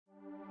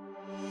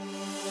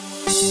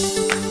Hello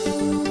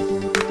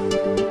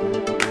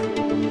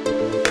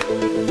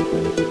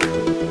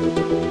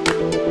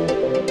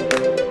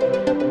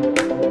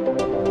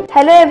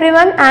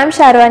everyone, I am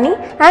Sharwani.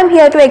 I am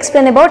here to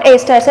explain about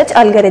A-star search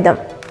algorithm.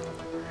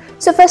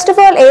 So first of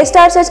all,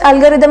 A-star search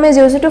algorithm is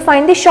used to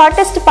find the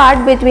shortest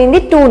path between the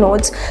two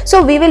nodes.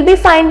 So we will be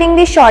finding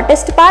the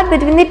shortest path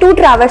between the two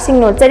traversing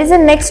nodes. That is the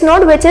next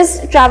node which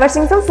is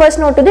traversing from first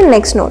node to the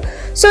next node.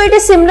 So it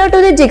is similar to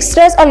the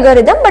Dijkstra's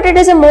algorithm, but it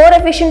is a more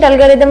efficient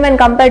algorithm when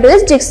compared to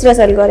this Dijkstra's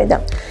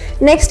algorithm.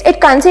 Next,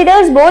 it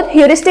considers both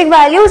heuristic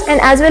values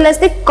and as well as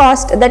the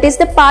cost, that is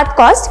the path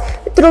cost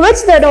through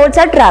which the nodes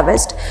are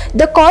traversed.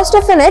 The cost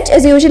of an edge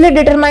is usually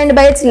determined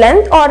by its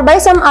length or by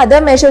some other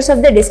measures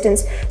of the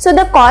distance. So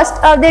the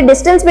cost of the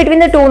distance between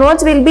the two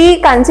nodes will be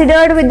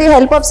considered with the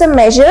help of some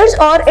measures,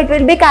 or it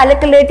will be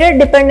calculated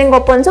depending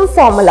upon some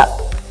formula.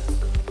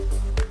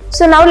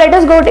 So now let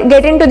us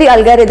get into the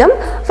algorithm.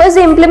 First,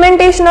 the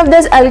implementation of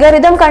this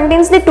algorithm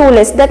contains the two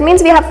lists. That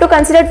means we have to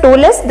consider two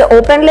lists, the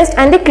open list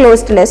and the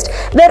closed list.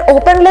 Where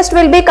open list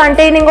will be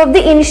containing of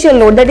the initial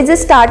node, that is the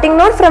starting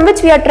node from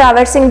which we are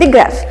traversing the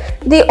graph.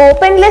 The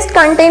open list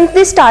contains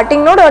the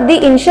starting node or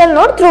the initial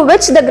node through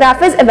which the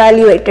graph is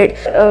evaluated.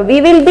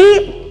 We will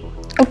be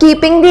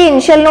keeping the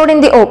initial node in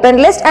the open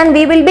list and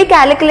we will be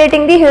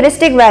calculating the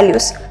heuristic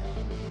values.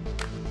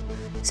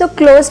 So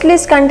closed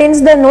list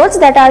contains the nodes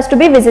that has to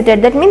be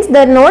visited. That means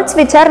the nodes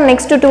which are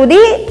next to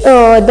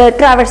the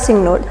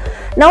traversing node.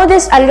 Now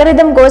this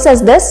algorithm goes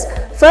as this.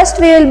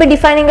 First we will be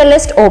defining a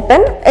list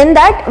open. In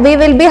that we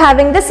will be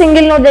having the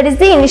single node, that is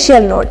the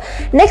initial node.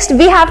 Next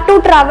we have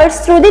to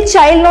traverse through the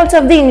child nodes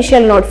of the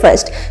initial node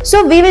first.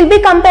 So we will be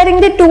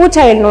comparing the two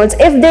child nodes.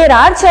 If there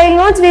are child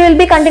nodes, we will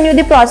be continue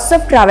the process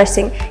of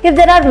traversing. If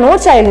there are no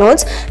child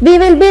nodes, we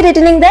will be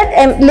returning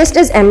that list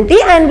is empty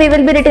and we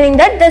will be returning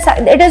that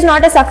it is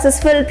not a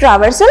successful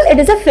traversal, it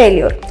is a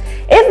failure.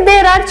 If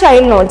there are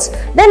child nodes,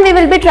 then we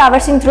will be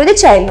traversing through the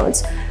child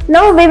nodes.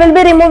 Now we will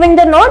be removing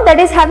the node that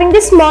is having the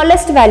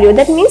smallest value.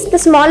 That means the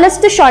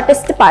smallest, the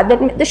shortest path.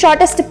 That means the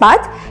shortest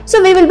path.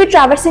 So we will be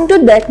traversing to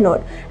that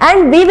node,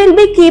 and we will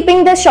be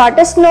keeping the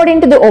shortest node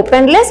into the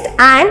open list,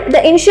 and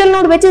the initial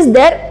node which is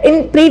there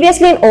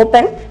previously in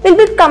open will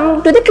be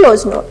coming to the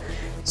closed node.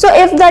 So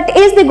if that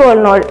is the goal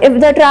node, if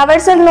the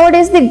traversal node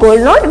is the goal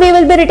node, we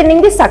will be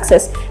returning the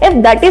success.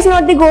 If that is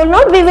not the goal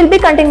node, we will be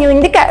continuing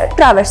the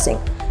traversing.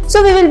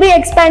 So we will be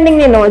expanding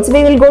the nodes.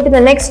 We will go to the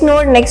next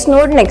node, next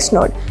node, next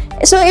node.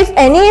 So if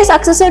any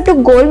successor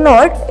to goal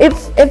node,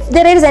 if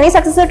there is any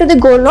successor to the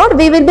goal node,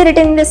 we will be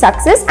returning the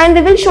success and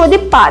we will show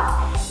the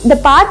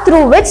path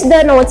through which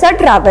the nodes are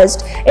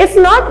traversed. If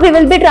not, we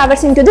will be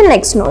traversing to the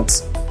next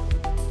nodes.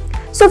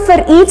 So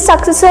for each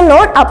successor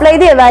node, apply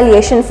the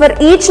evaluation. For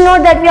each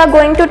node that we are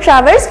going to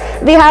traverse,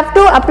 we have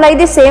to apply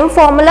the same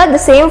formula, the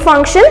same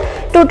function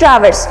to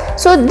traverse.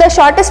 So the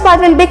shortest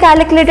path will be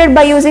calculated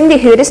by using the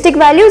heuristic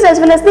values as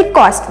well as the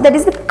cost, that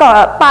is the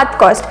path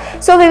cost.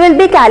 So we will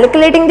be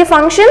calculating the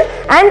function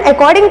and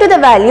according to the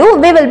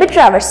value, we will be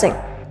traversing.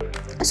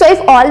 So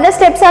if all the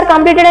steps are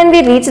completed and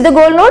we reach the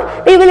goal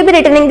node, we will be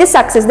returning the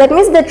success. That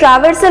means the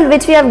traversal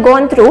which we have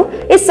gone through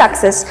is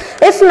success.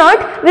 If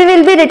not, we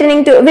will be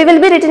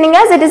returning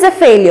as it is a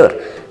failure.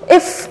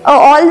 If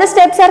all the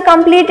steps are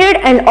completed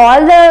and all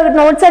the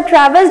nodes are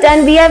traversed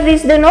and we have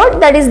reached the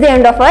node, that is the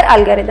end of our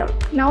algorithm.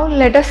 Now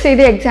let us see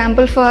the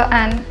example for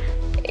an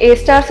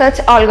A-star search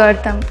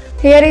algorithm.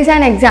 Here is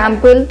an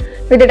example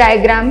with a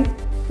diagram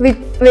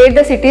where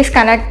the cities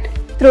connect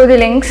through the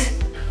links.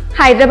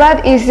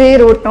 Hyderabad is the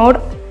root node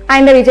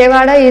and the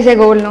Vijayawada is a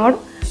goal node.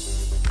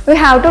 We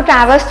have to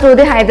traverse through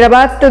the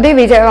Hyderabad to the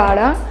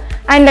Vijayawada,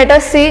 and let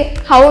us see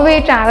how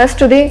we traverse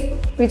to the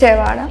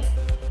Vijayawada.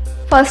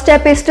 First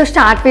step is to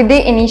start with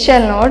the initial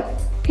node.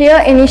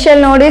 Here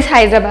initial node is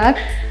Hyderabad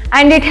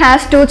and it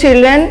has two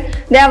children,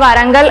 they are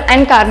Warangal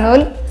and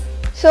Kurnool.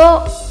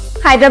 So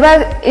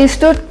Hyderabad is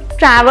to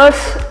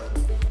traverse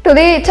to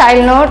the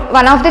child node,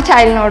 one of the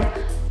child node.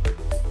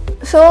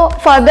 So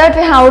for that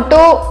we have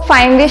to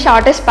find the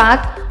shortest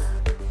path.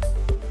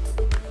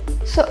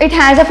 So it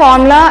has a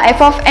formula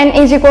f of n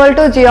is equal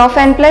to g of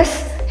n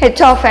plus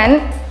h of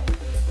n.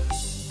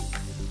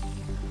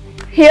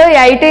 Here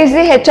 8 is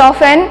the h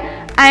of n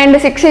and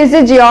 6 is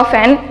the g of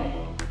n,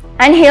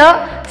 and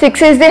here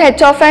 6 is the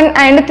h of n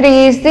and 3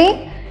 is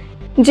the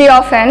g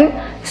of n.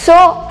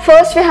 So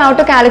first we have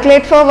to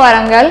calculate for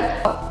Warangal.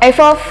 F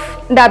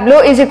of w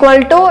is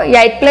equal to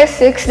 8 plus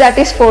 6, that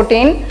is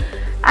 14.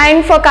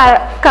 And for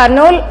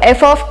Kurnool,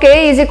 f of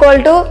k is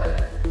equal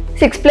to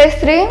 6 plus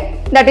 3,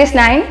 that is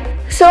 9.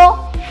 So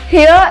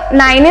here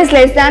 9 is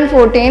less than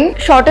 14.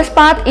 Shortest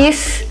path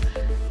is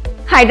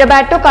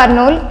Hyderabad to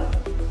Kurnool.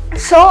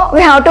 So we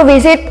have to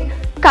visit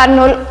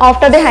Kurnool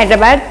after the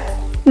Hyderabad.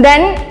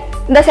 Then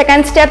the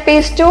second step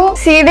is to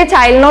see the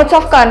child nodes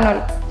of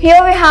Kurnool.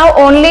 Here we have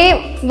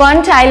only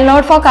one child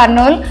node for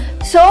Kurnool.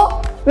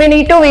 So we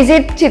need to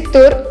visit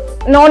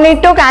Chittoor. No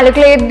need to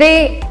calculate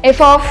the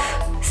f of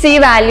C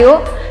value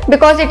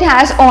because it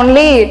has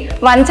only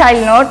one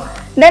child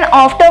node. Then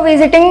after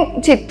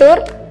visiting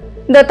Chittoor,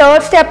 the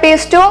third step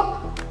is to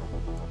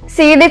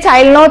see the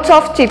child nodes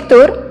of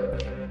Chittoor.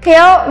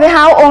 Here we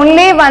have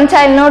only one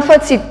child node for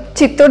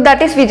Chittoor,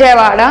 that is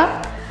Vijayawada,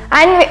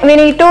 and we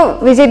need to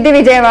visit the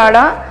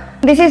Vijayawada.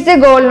 This is the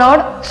goal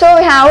node, so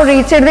we have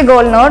reached the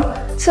goal node.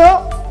 So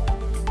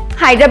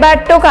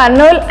Hyderabad to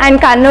Kurnool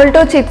and Kurnool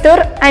to Chittoor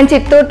and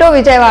Chittoor to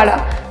Vijayawada.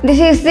 This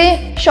is the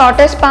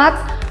shortest path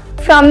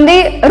from the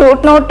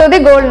root node to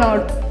the goal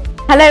node.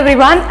 Hello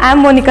everyone, I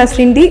am Monica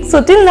Srindi.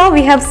 So till now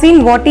we have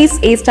seen what is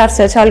A-star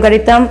search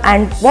algorithm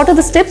and what are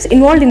the steps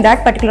involved in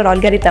that particular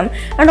algorithm,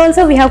 and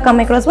also we have come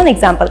across one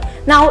example.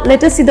 Now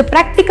let us see the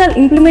practical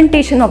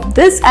implementation of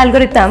this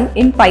algorithm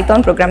in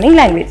Python programming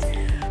language.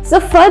 So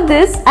for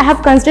this I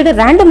have considered a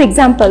random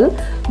example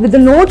with the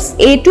nodes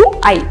A to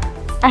I.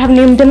 I have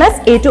named them as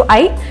A to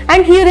I,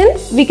 and herein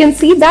we can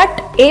see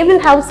that A will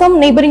have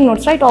some neighboring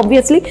nodes, right,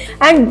 obviously,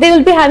 and they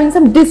will be having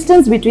some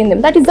distance between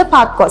them. That is the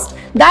path cost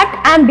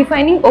that I am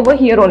defining over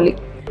here only.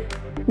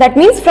 That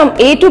means from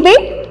A to B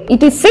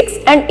it is 6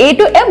 and A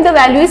to F the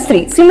value is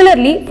 3.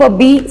 Similarly for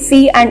B,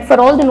 C and for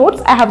all the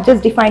nodes I have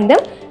just defined them.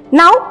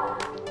 Now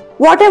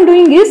what I am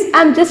doing is I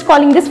am just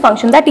calling this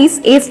function, that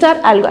is A star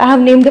algo. I have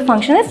named the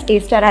function as A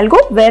star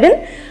algo,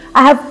 wherein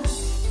I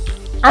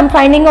am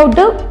finding out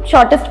the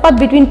shortest path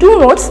between two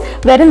nodes,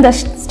 wherein the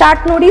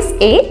start node is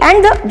A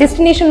and the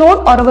destination node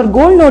or our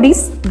goal node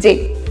is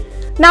J.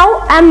 Now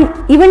I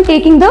am even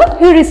taking the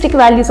heuristic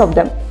values of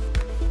them.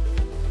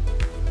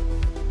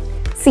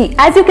 See,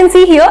 as you can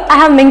see here, I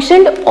have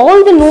mentioned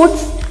all the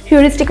nodes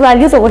heuristic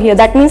values over here.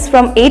 That means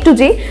from A to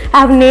J,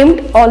 I have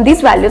named all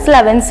these values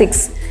 11,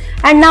 6.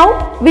 And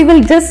now we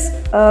will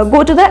just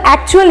go to the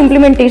actual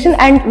implementation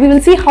and we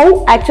will see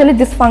how actually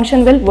this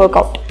function will work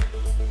out.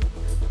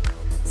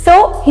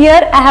 So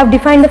here I have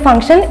defined the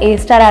function A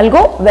star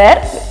algo,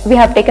 where we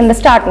have taken the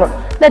start node.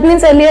 That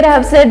means earlier I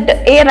have said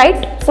A,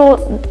 right?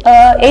 So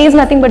A is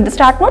nothing but the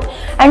start node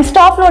and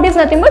stop node is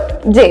nothing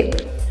but J.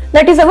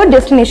 That is our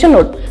destination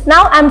node.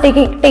 Now I am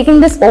taking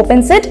this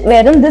open set,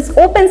 wherein this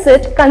open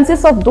set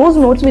consists of those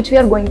nodes which we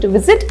are going to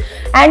visit,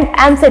 and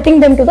I am setting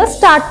them to the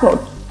start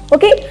node.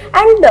 Okay,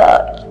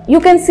 and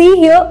you can see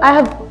here I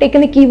have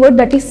taken a keyword,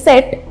 that is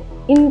set.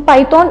 In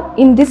Python,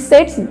 in this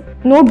sets,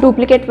 no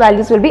duplicate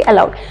values will be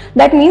allowed.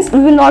 That means we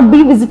will not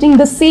be visiting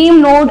the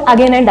same node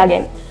again and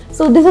again.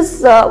 So this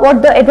is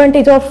what the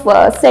advantage of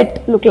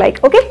set look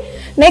like. Okay.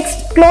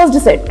 Next,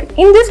 closed set.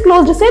 In this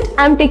closed set,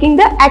 I am taking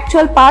the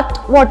actual path,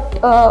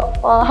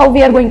 how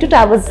we are going to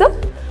traverse the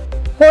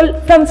whole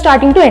from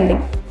starting to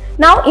ending.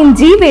 Now in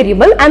G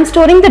variable, I am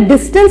storing the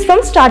distance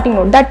from starting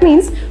node. That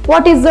means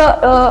what is the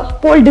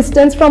whole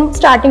distance from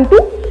starting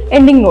to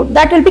ending node.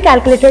 That will be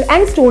calculated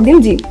and stored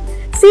in G.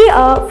 See,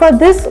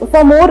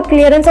 for more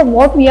clearance of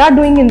what we are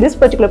doing in this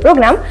particular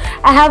program,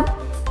 I have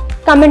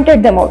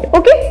commented them out.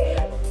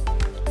 Okay.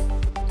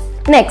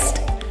 Next,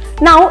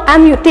 now I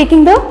am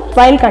taking the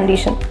while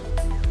condition.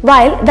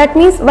 While, that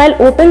means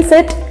while open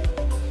set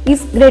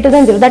is greater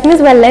than 0. That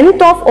means while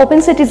length of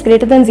open set is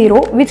greater than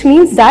 0, which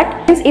means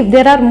that if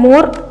there are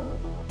more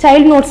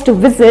child nodes to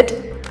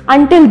visit,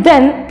 until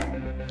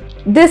then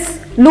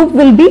this loop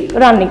will be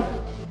running.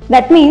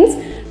 That means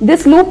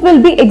this loop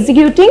will be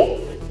executing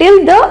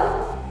till the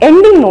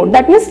ending node,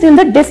 that means till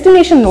the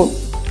destination node.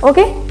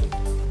 Okay.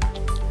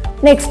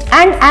 Next,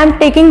 and I am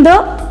taking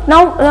the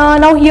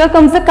now here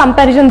comes the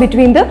comparison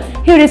between the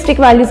heuristic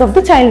values of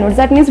the child nodes.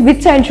 That means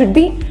which child should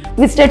be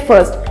visited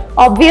first.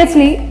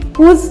 Obviously,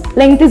 whose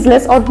length is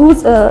less or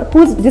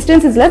whose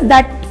distance is less,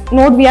 that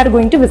node we are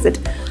going to visit.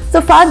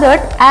 So for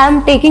that, I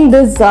am taking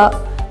this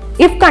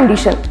if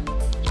condition,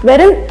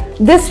 wherein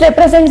this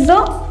represents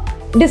the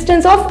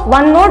distance of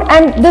one node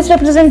and this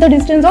represents the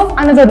distance of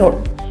another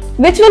node.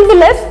 Which will be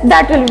less,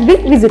 that will be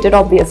visited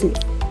obviously.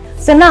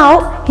 So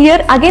now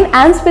here again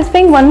I am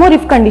specifying one more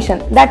if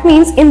condition. That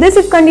means in this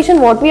if condition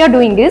what we are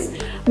doing is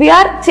we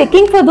are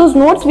checking for those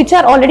nodes which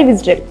are already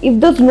visited. If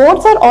those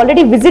nodes are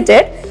already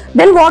visited,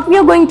 then what we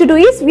are going to do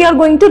is we are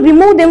going to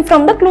remove them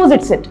from the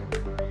closed set.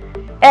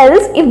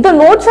 Else, if the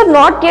nodes are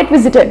not yet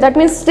visited, that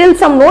means still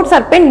some nodes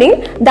are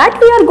pending, that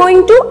we are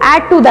going to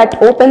add to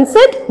that open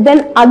set.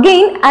 Then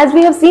again, as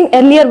we have seen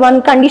earlier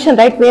one condition,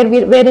 right,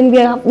 wherein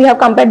we have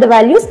compared the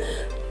values.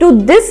 To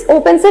this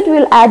open set we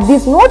will add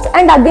these nodes,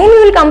 and again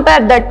we will compare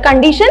that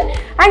condition,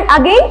 and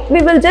again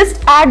we will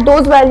just add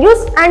those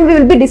values and we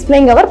will be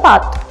displaying our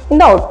path in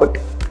the output.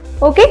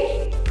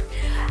 Okay.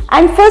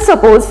 And first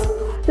suppose,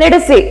 let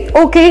us say,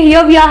 okay,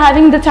 here we are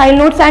having the child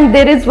nodes and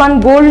there is one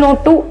goal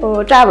node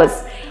to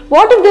traverse.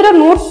 What if there are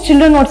no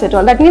children nodes at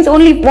all? That means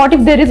what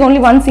if there is only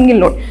one single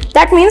node?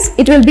 That means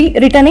it will be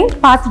returning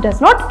path does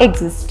not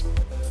exist.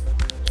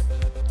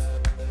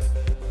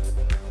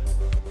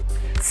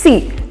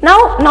 See,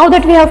 now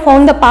that we have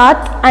found the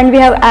path and we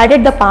have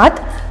added the path,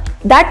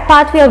 that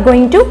path we are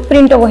going to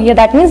print over here.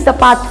 That means the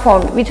path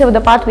found, whichever the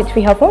path which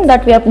we have found,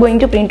 that we are going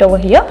to print over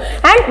here,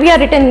 and we are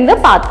returning the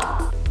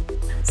path.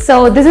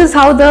 So this is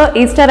how the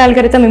A-star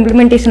algorithm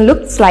implementation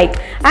looks like.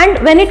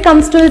 And when it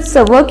comes to its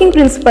working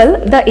principle,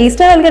 the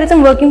A-star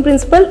algorithm working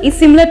principle is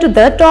similar to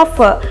that of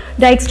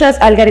Dijkstra's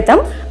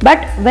algorithm.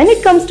 But when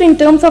it comes to in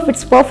terms of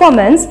its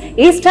performance,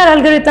 A-star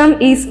algorithm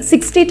is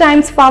 60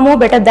 times far more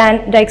better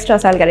than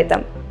Dijkstra's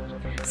algorithm.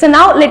 So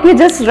now let me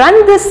just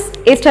run this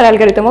A-star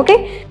algorithm,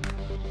 okay?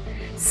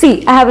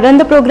 See, I have run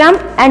the program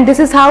and this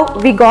is how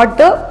we got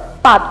the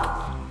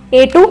path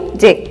A to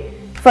J.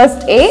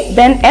 First A,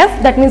 then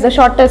F, that means the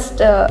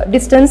shortest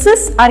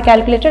distances are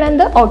calculated and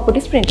the output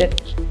is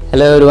printed.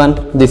 Hello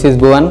everyone, this is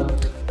Bhuvan.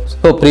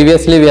 So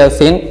previously we have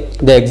seen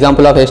the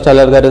example of A-star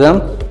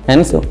algorithm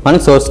and one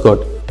source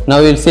code. Now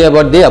we will see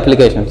about the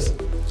applications.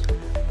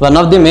 One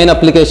of the main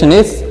application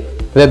is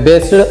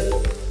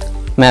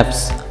web-based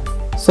maps.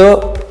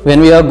 So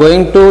when we are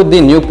going to the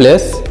new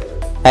place,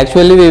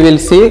 actually we will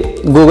see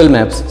Google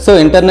Maps. So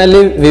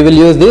internally we will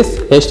use this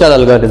A-star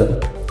algorithm.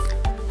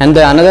 And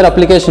the another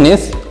application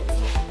is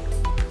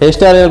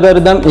A-star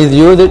algorithm is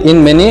used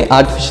in many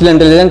artificial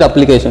intelligence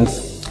applications.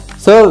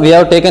 So we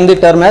have taken the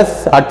term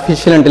as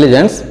artificial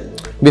intelligence.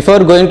 Before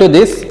going to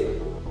this,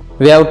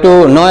 we have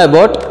to know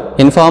about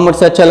informed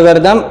search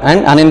algorithm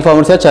and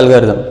uninformed search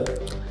algorithm.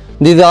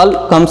 These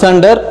all comes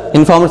under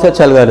informed search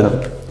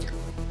algorithm.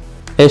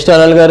 A-star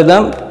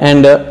algorithm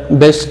and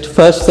best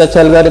first search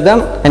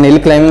algorithm and hill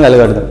climbing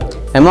algorithm.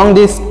 Among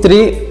these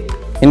three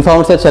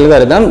informed search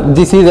algorithm,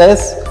 this is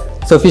as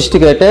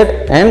sophisticated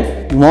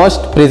and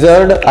most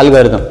preserved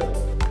algorithm.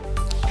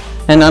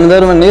 And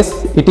another one is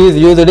it is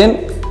used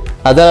in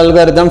other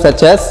algorithms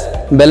such as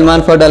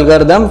Bell-Manford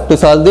algorithm to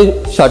solve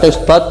the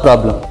shortest path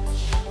problem.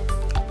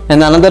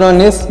 And another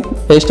one is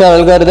A-star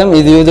algorithm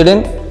is used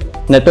in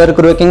network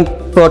routing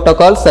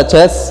protocols such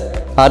as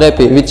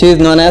RIP, which is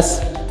known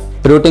as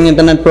Routing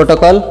Internet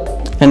Protocol,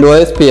 and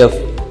OSPF,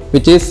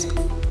 which is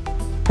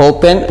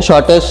Open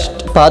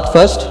Shortest Path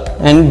First,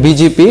 and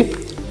BGP,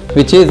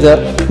 which is the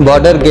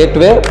Border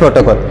Gateway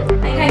Protocol.